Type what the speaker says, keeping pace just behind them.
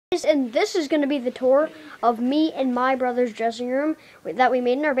And this is going to be the tour of me and my brother's dressing room that we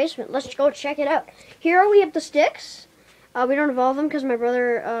made in our basement. Let's go check it out. Here we have the sticks. We don't have all of them because my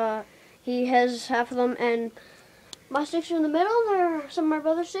brother, he has half of them, and my sticks are in the middle. There are some of my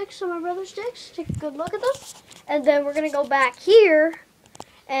brother's sticks, Take a good look at them. And then we're going to go back here,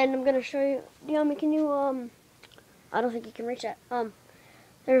 and I'm going to show you. Yummy, can you, I don't think you can reach that.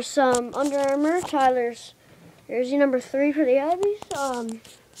 There's some Under Armour, Tyler's jersey number 3 for the Abbies.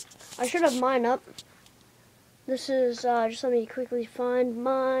 I should have mine up. This is, just let me quickly find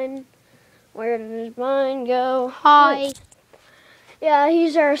mine. Where does mine go? Hi. Wait. Yeah,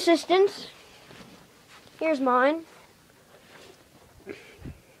 he's our assistant. Here's mine.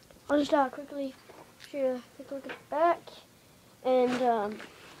 I'll just quickly show you a quick look at the back. And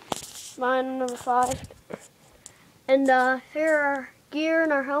mine number 5. And here are our gear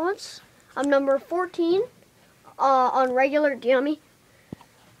and our helmets. I'm number 14 on regular Yummy.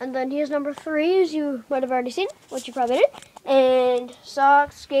 And then here's number 3, as you might have already seen, which you probably did. And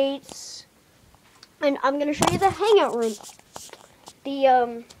socks, skates. And I'm going to show you the hangout room.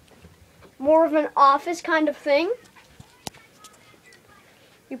 The more of an office kind of thing.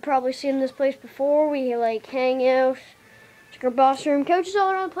 You've probably seen this place before. We like hang out. Check our boss room. Couches all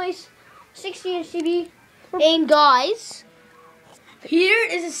around the place. 60-inch TV. And guys, here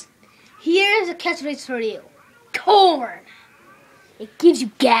is a catchphrase for you. Corn. It gives you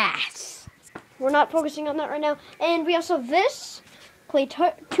gas. We're not focusing on that right now. And we also have this. Play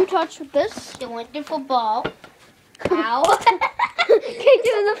two-touch with this. The wonderful ball. Ow. Kicked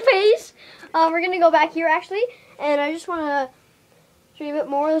you in the face. We're going to go back here, actually. And I just want to show you a bit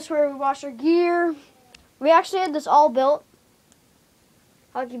more. This is where we wash our gear. We actually had this all built.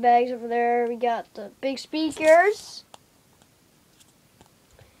 Hockey bags over there. We got the big speakers.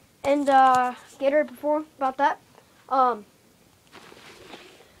 And Gatorade before, about that.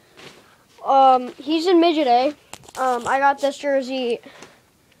 He's in midget A. I got this jersey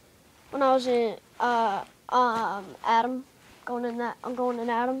when I was in Adam. I'm going in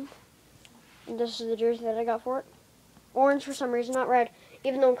Adam. And this is the jersey that I got for it. Orange for some reason, not red.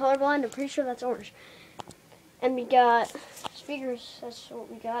 Even though I'm colorblind, I'm pretty sure that's orange. And we got speakers. That's what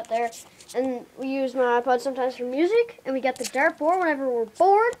we got there. And we use my iPod sometimes for music. And we got the dartboard whenever we're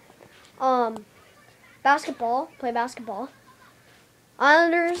bored. Basketball. Play basketball.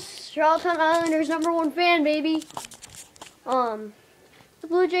 Islanders, Charlottetown Islanders #1 fan, baby. The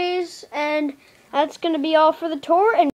Blue Jays, and that's gonna be all for the tour. And